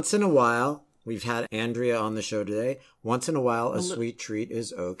 once in a while, We've had Andrea on the show today. Once in a while, a sweet treat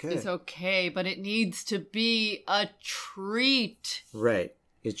is okay. It's okay, but it needs to be a treat. Right.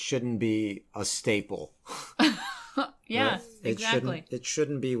 It shouldn't be a staple. Yes, right? exactly. It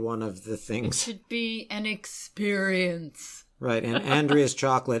shouldn't be one of the things. It should be an experience. Right. And Andrea's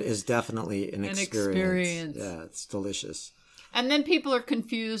chocolate is definitely an experience. Yeah, it's delicious. And then people are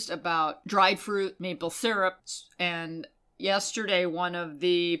confused about dried fruit, maple syrup. And yesterday, one of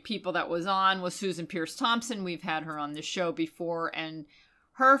the people that was on was Susan Pierce Thompson. We've had her on the show before, and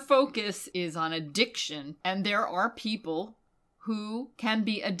her focus is on addiction. And there are people who can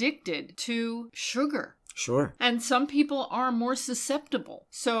be addicted to sugar. Sure. And some people are more susceptible.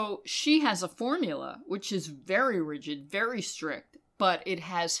 So she has a formula which is very rigid, very strict, but it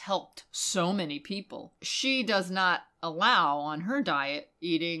has helped so many people. She does not allow on her diet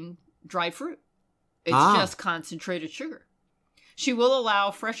eating dried fruit. It's just concentrated sugar. She will allow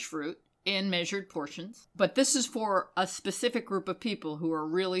fresh fruit in measured portions, but this is for a specific group of people who are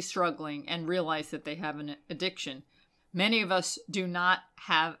really struggling and realize that they have an addiction. Many of us do not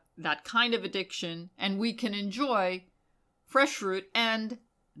have that kind of addiction, and we can enjoy fresh fruit and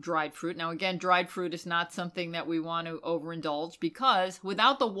dried fruit. Now, again, dried fruit is not something that we want to overindulge, because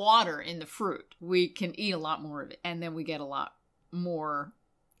without the water in the fruit, we can eat a lot more of it, and then we get a lot more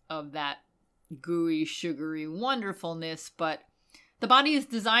of that gooey, sugary wonderfulness. But the body is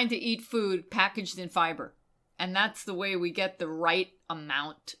designed to eat food packaged in fiber, and that's the way we get the right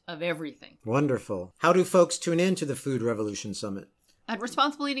amount of everything. Wonderful. How do folks tune in to the Food Revolution Summit? At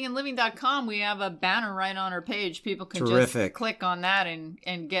responsibleeatingandliving.com, we have a banner right on our page. People can just click on that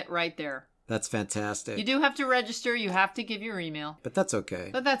and get right there. That's fantastic. You do have to register. You have to give your email. But that's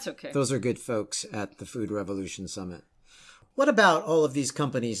okay. Those are good folks at the Food Revolution Summit. What about all of these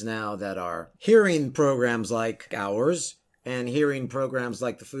companies now that are hearing programs like ours and hearing programs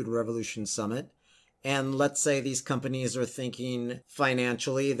like the Food Revolution Summit? And let's say these companies are thinking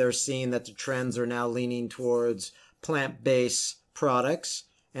financially, they're seeing that the trends are now leaning towards plant-based products.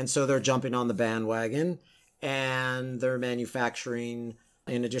 And so they're jumping on the bandwagon, and they're manufacturing,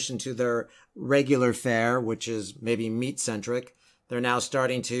 in addition to their regular fare, which is maybe meat-centric, they're now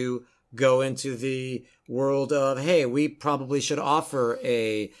starting to go into the world of, hey, we probably should offer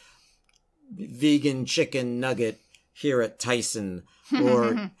a vegan chicken nugget here at Tyson,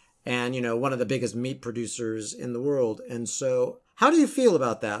 or... and, you know, one of the biggest meat producers in the world. And so how do you feel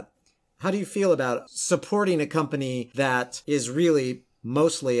about that? How do you feel about supporting a company that is really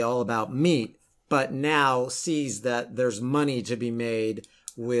mostly all about meat, but now sees that there's money to be made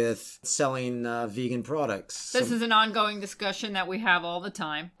with selling vegan products? This is an ongoing discussion that we have all the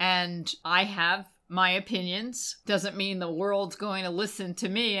time. And I have my opinions. Doesn't mean the world's going to listen to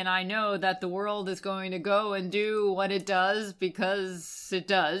me, and I know that the world is going to go and do what it does because it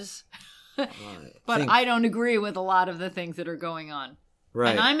does. But I don't agree with a lot of the things that are going on.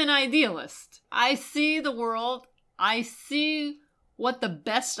 Right. And I'm an idealist. I see the world, I see what the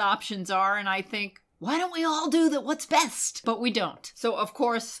best options are, and I think, why don't we all do what's best? But we don't. So, of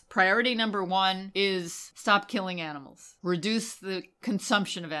course, priority number one is stop killing animals. Reduce the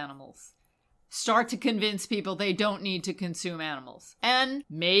consumption of animals. Start to convince people they don't need to consume animals. And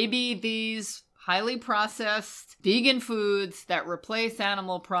maybe these highly processed vegan foods that replace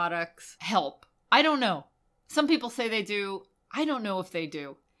animal products help. I don't know. Some people say they do. I don't know if they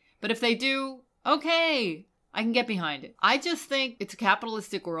do. But if they do, okay, I can get behind it. I just think it's a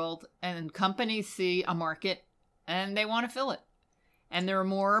capitalistic world, and companies see a market and they want to fill it. And there are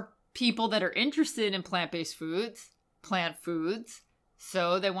more people that are interested in plant-based foods, plant foods,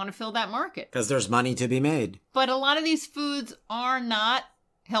 so they want to fill that market. Because there's money to be made. But a lot of these foods are not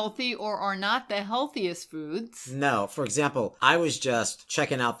healthy or are not the healthiest foods. No. For example, I was just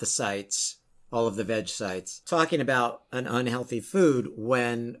checking out the sites, all of the veg sites, talking about an unhealthy food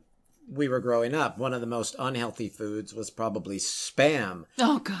when we were growing up. One of the most unhealthy foods was probably Spam.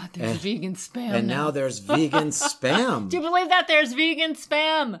 Oh, God, there's vegan Spam And now there's vegan Spam. Do you believe that? There's vegan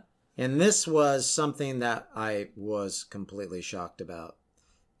Spam. And this was something that I was completely shocked about.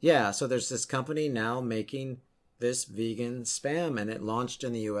 Yeah, so there's this company now making this vegan Spam, and it launched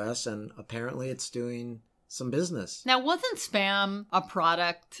in the US, and apparently it's doing some business. Now, wasn't Spam a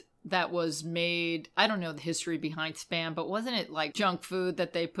product that was made, I don't know the history behind Spam, but wasn't it like junk food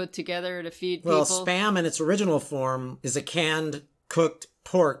that they put together to feed people? Well, Spam in its original form is a canned, cooked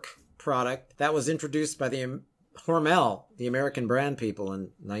pork product that was introduced by the Hormel, the American brand people, in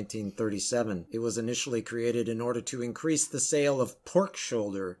 1937. It was initially created in order to increase the sale of pork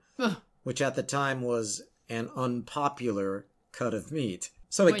shoulder, which at the time was an unpopular cut of meat.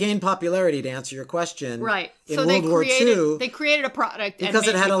 So it gained popularity, to answer your question. Right. In so World War II. They created a product. Because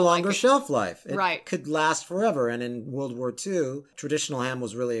it had a longer shelf life. It could last forever. And in World War II, traditional ham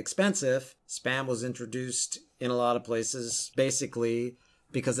was really expensive. Spam was introduced in a lot of places, basically,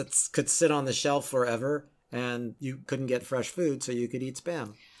 because it could sit on the shelf forever and you couldn't get fresh food, so you could eat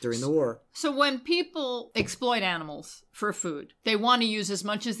Spam during the war. So when people exploit animals for food, they want to use as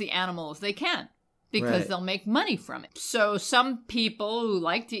much as the animal as they can, because they'll make money from it. So some people who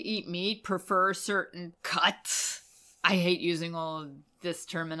like to eat meat prefer certain cuts. I hate using all of this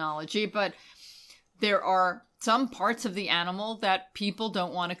terminology, but there are some parts of the animal that people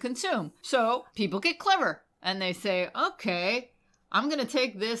don't want to consume. So people get clever and they say, okay, I'm going to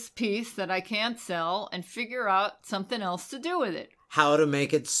take this piece that I can't sell and figure out something else to do with it. How to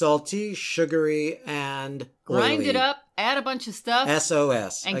make it salty, sugary, and oily. Grind it up, add a bunch of stuff.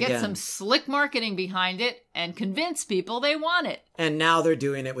 SOS. And get some slick marketing behind it and convince people they want it. And now they're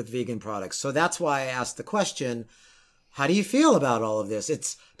doing it with vegan products. So that's why I asked the question, how do you feel about all of this?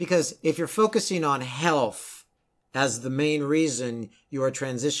 It's because if you're focusing on health as the main reason you are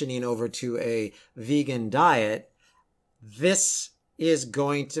transitioning over to a vegan diet, this is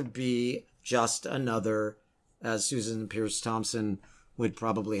going to be just another, as Susan Pierce Thompson would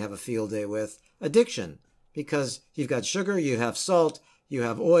probably have a field day with, addiction. Because you've got sugar, you have salt, you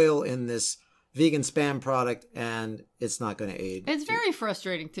have oil in this vegan Spam product, and it's not going to aid. It's very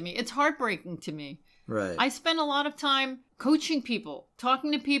frustrating to me. It's heartbreaking to me. Right. I spend a lot of time coaching people,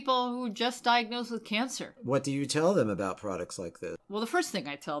 talking to people who just diagnosed with cancer. What do you tell them about products like this? Well, the first thing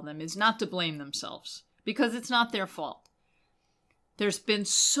I tell them is not to blame themselves, because it's not their fault. There's been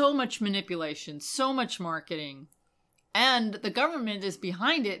so much manipulation, so much marketing, and the government is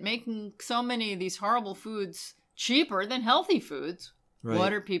behind it, making so many of these horrible foods cheaper than healthy foods. Right.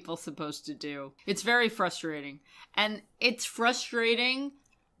 What are people supposed to do? It's very frustrating. And it's frustrating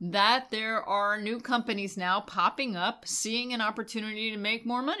that there are new companies now popping up, seeing an opportunity to make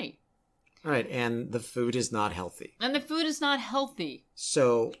more money. Right, and the food is not healthy. And the food is not healthy.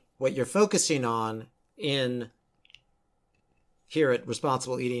 So what you're focusing on here at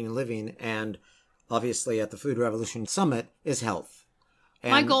Responsible Eating and Living, and obviously at the Food Revolution Summit, is health.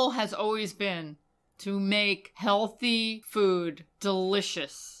 And my goal has always been to make healthy food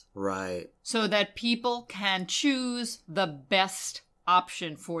delicious. Right. So that people can choose the best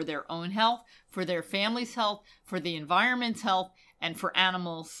option for their own health, for their family's health, for the environment's health, and for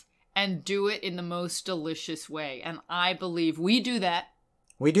animals, and do it in the most delicious way. And I believe we do that.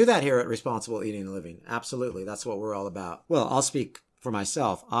 We do that here at Responsible Eating and Living. Absolutely. That's what we're all about. Well, I'll speak for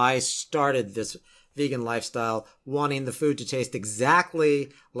myself. I started this vegan lifestyle wanting the food to taste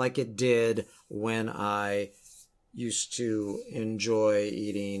exactly like it did when I used to enjoy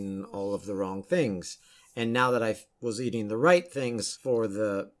eating all of the wrong things. And now that I was eating the right things for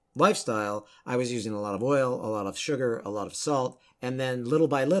the lifestyle, I was using a lot of oil, a lot of sugar, a lot of salt. And then little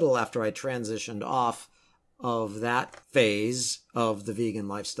by little, after I transitioned off of that phase of the vegan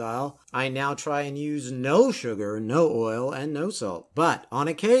lifestyle, I now try and use no sugar, no oil, and no salt. But on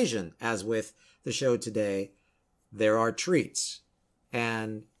occasion, as with the show today, there are treats.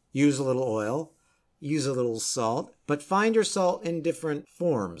 And use a little oil, use a little salt, but find your salt in different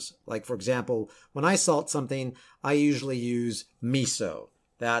forms. Like, for example, when I salt something, I usually use miso.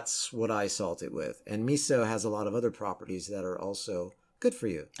 That's what I salt it with. And miso has a lot of other properties that are also good for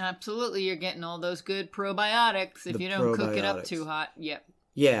you. Absolutely. You're getting all those good probiotics if you don't cook it up too hot. Yep.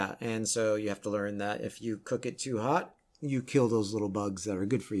 Yeah. And so you have to learn that if you cook it too hot, you kill those little bugs that are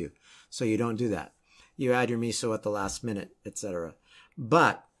good for you. So you don't do that. You add your miso at the last minute, etc.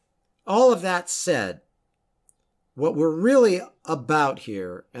 But all of that said, what we're really about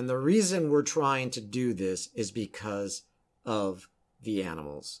here, and the reason we're trying to do this, is because of the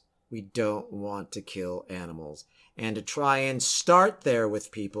animals. We don't want to kill animals. And to try and start there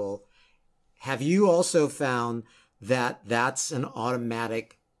with people, have you also found that that's an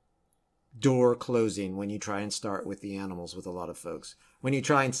automatic door closing when you try and start with the animals with a lot of folks? When you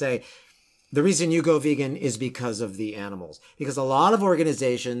try and say, the reason you go vegan is because of the animals. Because a lot of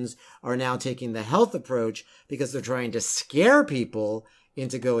organizations are now taking the health approach because they're trying to scare people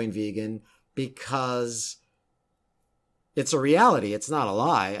into going vegan, because it's a reality. It's not a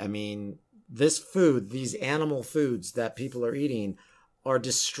lie. I mean, this food, these animal foods that people are eating, are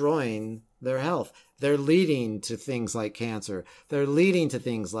destroying their health. They're leading to things like cancer. They're leading to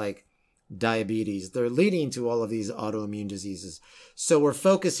things like diabetes. They're leading to all of these autoimmune diseases. So we're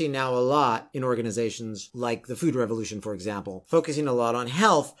focusing now a lot in organizations like the Food Revolution, for example, focusing a lot on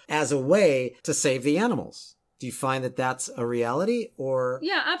health as a way to save the animals. Do you find that that's a reality or?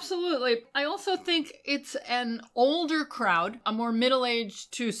 Yeah, absolutely. I also think it's an older crowd, a more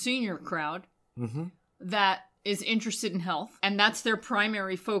middle-aged to senior crowd that is interested in health, and that's their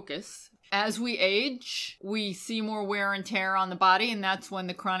primary focus. As we age, we see more wear and tear on the body, and that's when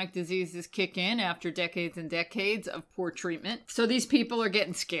the chronic diseases kick in after decades and decades of poor treatment. So these people are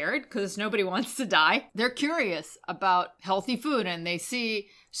getting scared because nobody wants to die. They're curious about healthy food, and they see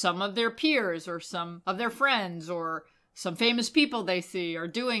some of their peers or some of their friends or some famous people they see are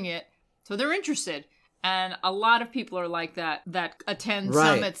doing it. So they're interested. And a lot of people are like that attend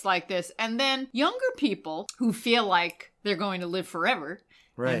summits like this. And then younger people who feel like they're going to live forever.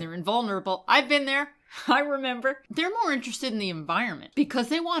 Right. And they're invulnerable. I've been there. I remember. They're more interested in the environment because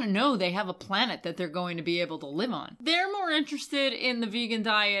they want to know they have a planet that they're going to be able to live on. They're more interested in the vegan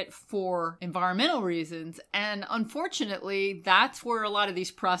diet for environmental reasons. And unfortunately, that's where a lot of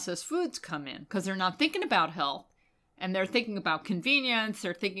these processed foods come in because they're not thinking about health and they're thinking about convenience.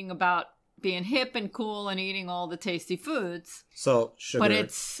 They're thinking about being hip and cool and eating all the tasty foods. So sugar.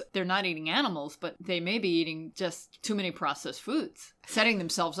 But they're not eating animals, but they may be eating just too many processed foods, setting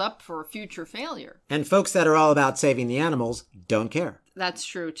themselves up for future failure. And folks that are all about saving the animals don't care. That's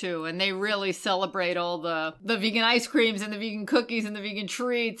true, too. And they really celebrate all the vegan ice creams and the vegan cookies and the vegan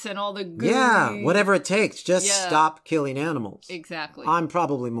treats and all the gooey... Yeah, whatever it takes. Just stop killing animals. Exactly. I'm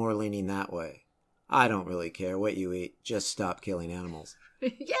probably more leaning that way. I don't really care what you eat. Just stop killing animals.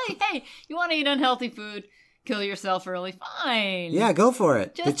 Yay, hey, you want to eat unhealthy food, kill yourself early, fine. Yeah, go for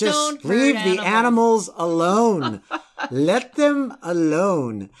it. Just don't leave the animals alone. Let them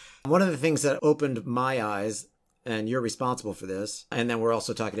alone. One of the things that opened my eyes, and you're responsible for this, and then we're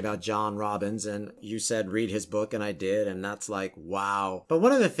also talking about John Robbins, and you said read his book, and I did, and that's like, wow. But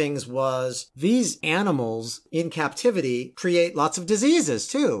one of the things was these animals in captivity create lots of diseases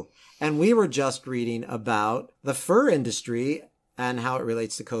too. And we were just reading about the fur industry and how it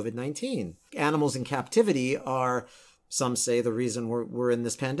relates to COVID-19. Animals in captivity are, some say, the reason we're in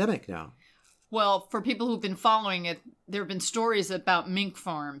this pandemic now. Well, for people who've been following it, there have been stories about mink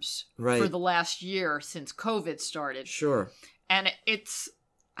farms for the last year since COVID started. Sure. And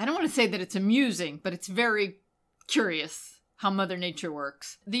I don't want to say that it's amusing, but it's very curious how Mother Nature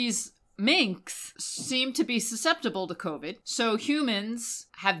works. These minks seem to be susceptible to COVID. So humans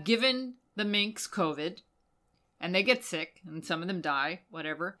have given the minks COVID. And they get sick, and some of them die,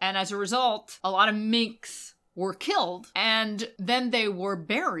 whatever. And as a result, a lot of minks were killed, and then they were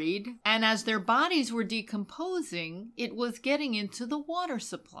buried. And as their bodies were decomposing, it was getting into the water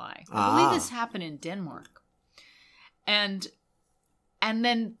supply. I believe this happened in Denmark. And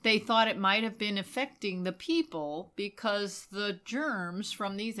then they thought it might have been affecting the people because the germs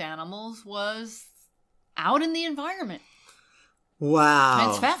from these animals was out in the environment. Wow.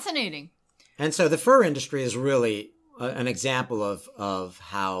 And it's fascinating. And so the fur industry is really an example of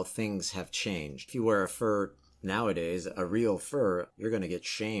how things have changed. If you wear a fur nowadays, a real fur, you're going to get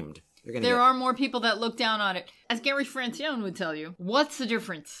shamed. There are more people that look down on it. As Gary Francione would tell you, what's the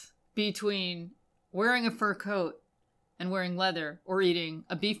difference between wearing a fur coat and wearing leather or eating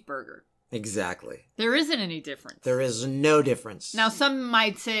a beef burger? Exactly. There isn't any difference. There is no difference. Now, some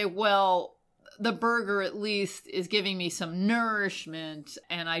might say, well, the burger at least is giving me some nourishment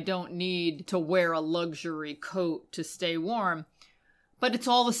and I don't need to wear a luxury coat to stay warm. But it's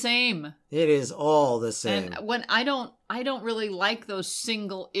all the same. It is all the same. And when I don't really like those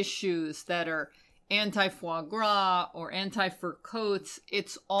single issues that are anti-foie gras or anti-fur coats.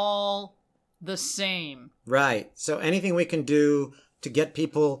 It's all the same. Right. So anything we can do to get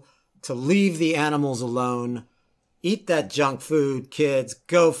people to leave the animals alone, eat that junk food, kids,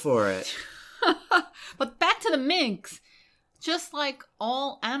 go for it. But back to the minks, just like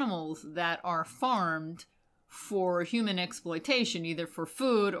all animals that are farmed for human exploitation, either for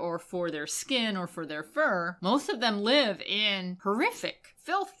food or for their skin or for their fur, most of them live in horrific,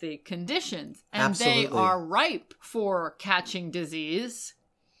 filthy conditions. And Absolutely. They are ripe for catching disease.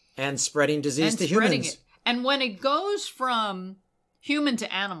 And spreading disease to humans. And when it goes from human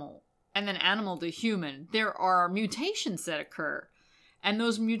to animal, and then animal to human, there are mutations that occur. And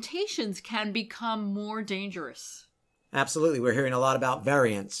those mutations can become more dangerous. Absolutely. We're hearing a lot about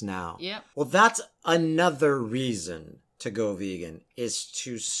variants now. Yep. Well, that's another reason to go vegan, is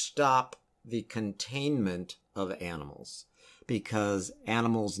to stop the containment of animals. Because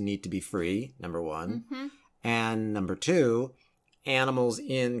animals need to be free, number one. Mm-hmm. And number two, animals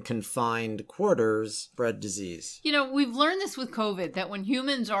in confined quarters spread disease. You know, we've learned this with COVID, that when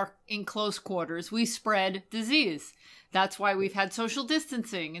humans are in close quarters, we spread disease. That's why we've had social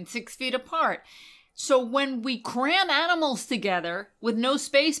distancing and 6 feet apart. So when we cram animals together with no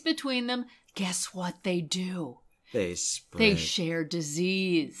space between them, guess what they do? They spread. They share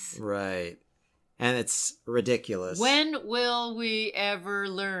disease. Right. And it's ridiculous. When will we ever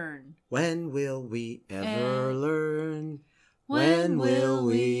learn? When will we ever learn? When will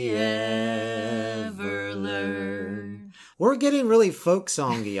we ever learn? We're getting really folk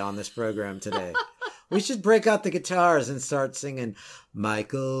songy on this program today. We should break out the guitars and start singing,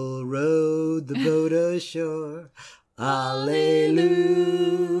 Michael rowed the boat ashore. Alleluia.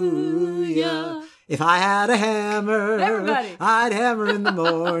 If I had a hammer, everybody, I'd hammer in the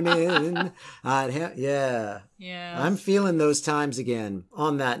morning. Yeah. I'm feeling those times again.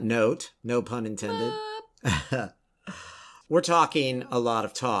 On that note, no pun intended. We're talking a lot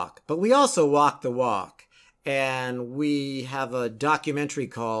of talk, but we also walk the walk. And we have a documentary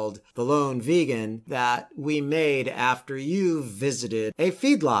called The Lone Vegan that we made after you visited a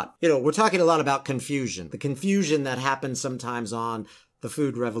feedlot. You know, we're talking a lot about confusion. The confusion that happens sometimes on the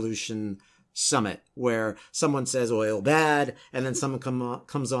Food Revolution Summit, where someone says oil bad, and then someone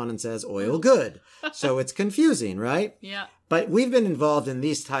comes on and says oil good. So it's confusing, right? Yeah. But we've been involved in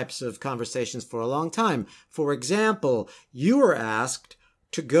these types of conversations for a long time. For example, you were asked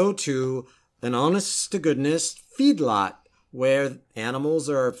to go to an honest-to-goodness feedlot where animals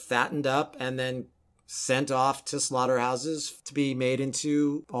are fattened up and then sent off to slaughterhouses to be made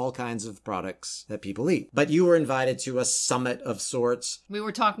into all kinds of products that people eat. But you were invited to a summit of sorts. We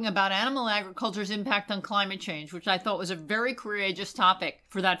were talking about animal agriculture's impact on climate change, which I thought was a very courageous topic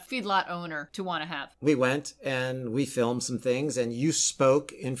for that feedlot owner to want to have. We went and we filmed some things, and you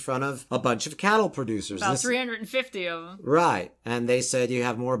spoke in front of a bunch of cattle producers. About 350 of them. Right. And they said you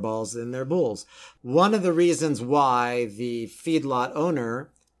have more balls than their bulls. One of the reasons why the feedlot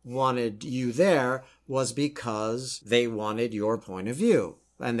owner wanted you there was because they wanted your point of view.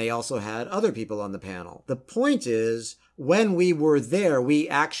 And they also had other people on the panel. The point is, when we were there, we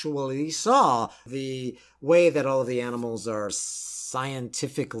actually saw the way that all of the animals are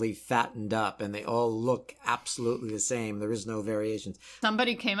scientifically fattened up, and they all look absolutely the same. There is no variations.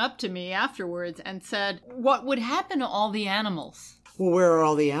 Somebody came up to me afterwards and said, what would happen to all the animals? Well, where are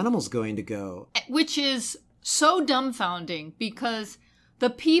all the animals going to go? Which is so dumbfounding, because the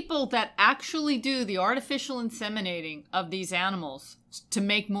people that actually do the artificial inseminating of these animals to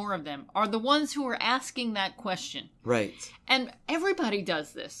make more of them are the ones who are asking that question. Right. And everybody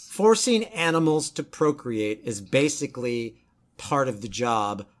does this. Forcing animals to procreate is basically part of the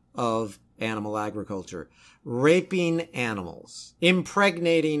job of animal agriculture. Raping animals,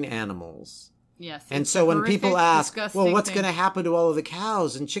 impregnating animals. Yes. And so when people ask, well, what's going to happen to all of the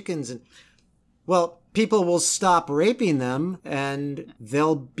cows and chickens? And well, people will stop raping them and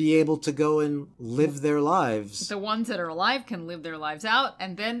they'll be able to go and live their lives. The ones that are alive can live their lives out,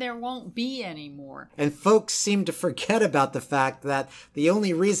 and then there won't be any more. And folks seem to forget about the fact that the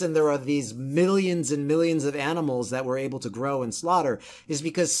only reason there are these millions and millions of animals that we're able to grow and slaughter is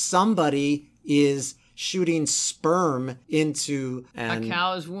because somebody is shooting sperm into a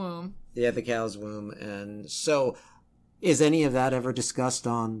cow's womb. Yeah, the cow's womb. And so, is any of that ever discussed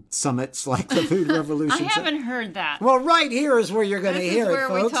on summits like the Food Revolution? I haven't heard that. Well, right here is where you're going to hear it, folks. This is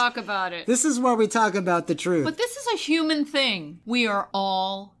where we talk about it. This is where we talk about the truth. But this is a human thing. We are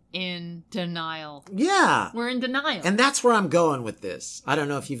all in denial. Yeah. We're in denial. And that's where I'm going with this. I don't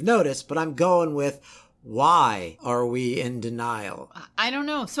know if you've noticed, but I'm going with, why are we in denial? I don't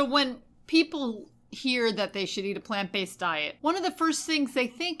know. So when people hear that they should eat a plant-based diet, one of the first things they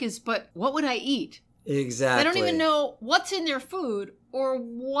think is, but what would I eat? Exactly. They don't even know what's in their food or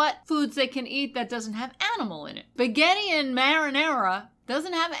what foods they can eat that doesn't have animal in it. Spaghetti and marinara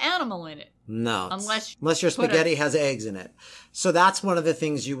doesn't have animal in it. No. Unless your spaghetti has eggs in it. So that's one of the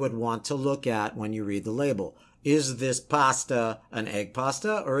things you would want to look at when you read the label. Is this pasta an egg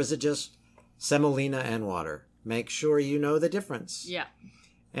pasta, or is it just semolina and water? Make sure you know the difference. Yeah.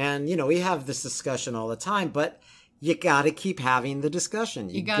 And, we have this discussion all the time, but you got to keep having the discussion.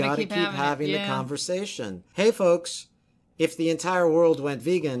 You got to keep having the conversation. Hey, folks, if the entire world went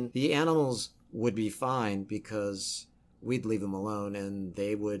vegan, the animals would be fine because we'd leave them alone and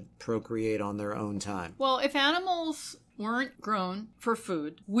they would procreate on their own time. Well, if animals weren't grown for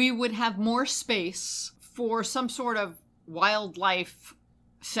food, we would have more space for some sort of wildlife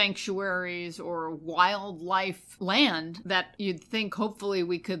sanctuaries or wildlife land that you'd think hopefully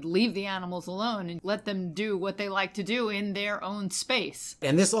we could leave the animals alone and let them do what they like to do in their own space.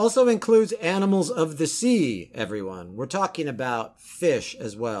 And this also includes animals of the sea, everyone. We're talking about fish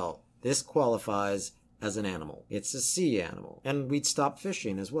as well. This qualifies as an animal. It's a sea animal. And we'd stop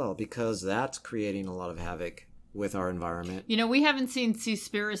fishing as well because that's creating a lot of havoc with our environment. You know, we haven't seen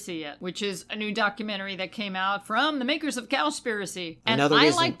Seaspiracy yet, which is a new documentary that came out from the makers of Cowspiracy. And I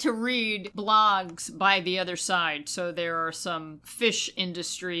like to read blogs by the other side. So there are some fish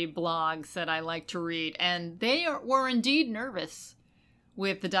industry blogs that I like to read. And they were indeed nervous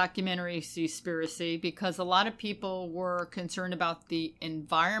with the documentary Seaspiracy because a lot of people were concerned about the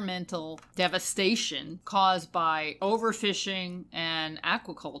environmental devastation caused by overfishing and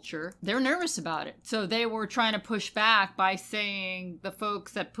aquaculture. They're nervous about it. So they were trying to push back by saying the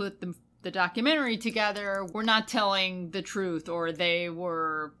folks that put the documentary together were not telling the truth, or they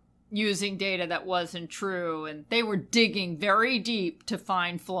were using data that wasn't true, and they were digging very deep to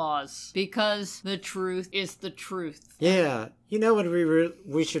find flaws because the truth is the truth. Yeah. You know what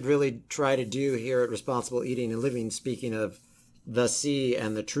we should really try to do here at Responsible Eating and Living, speaking of the sea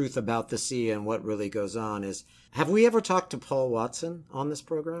and the truth about the sea and what really goes on, is, have we ever talked to Paul Watson on this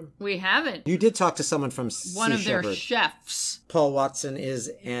program? We haven't. You did talk to someone from one Sea of their Shepherd. chefs. Paul Watson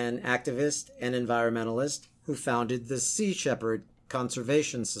is an activist and environmentalist who founded the Sea Shepherd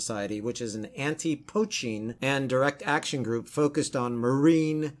Conservation Society, which is an anti-poaching and direct action group focused on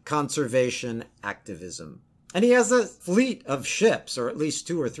marine conservation activism. And he has a fleet of ships, or at least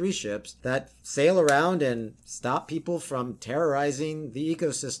 2 or 3 ships, that sail around and stop people from terrorizing the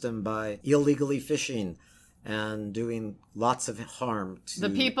ecosystem by illegally fishing and doing lots of harm to... The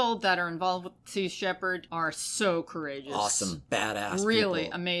people that are involved with Sea Shepherd are so courageous. Awesome, badass really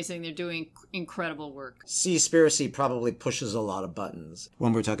people. Amazing. They're doing incredible work. Seaspiracy probably pushes a lot of buttons.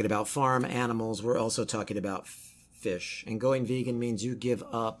 When we're talking about farm animals, we're also talking about fish. And going vegan means you give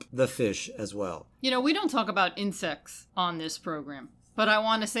up the fish as well. You know, we don't talk about insects on this program, but I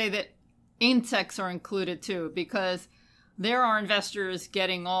want to say that insects are included too, because there are investors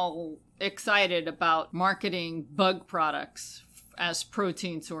getting all excited about marketing bug products as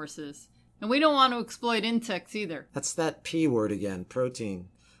protein sources. And we don't want to exploit insects either. That's that P word again, protein.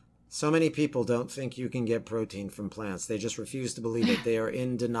 So many people don't think you can get protein from plants. They just refuse to believe it. They are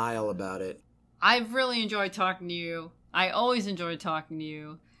in denial about it. I've really enjoyed talking to you. I always enjoy talking to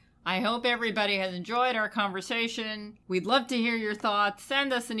you. I hope everybody has enjoyed our conversation. We'd love to hear your thoughts.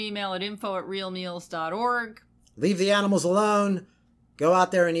 Send us an email at info@realmeals.org. Leave the animals alone. Go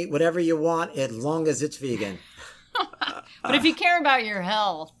out there and eat whatever you want as long as it's vegan. But if you care about your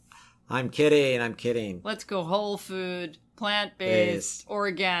health... I'm kidding. Let's go whole food, plant-based,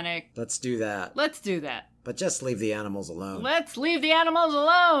 organic. Let's do that. Let's do that. But just leave the animals alone. Let's leave the animals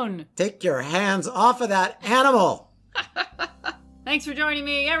alone. Take your hands off of that animal. Thanks for joining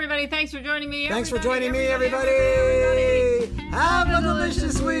me, everybody. Thanks for joining me, everybody. Have a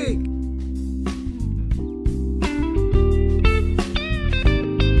delicious week.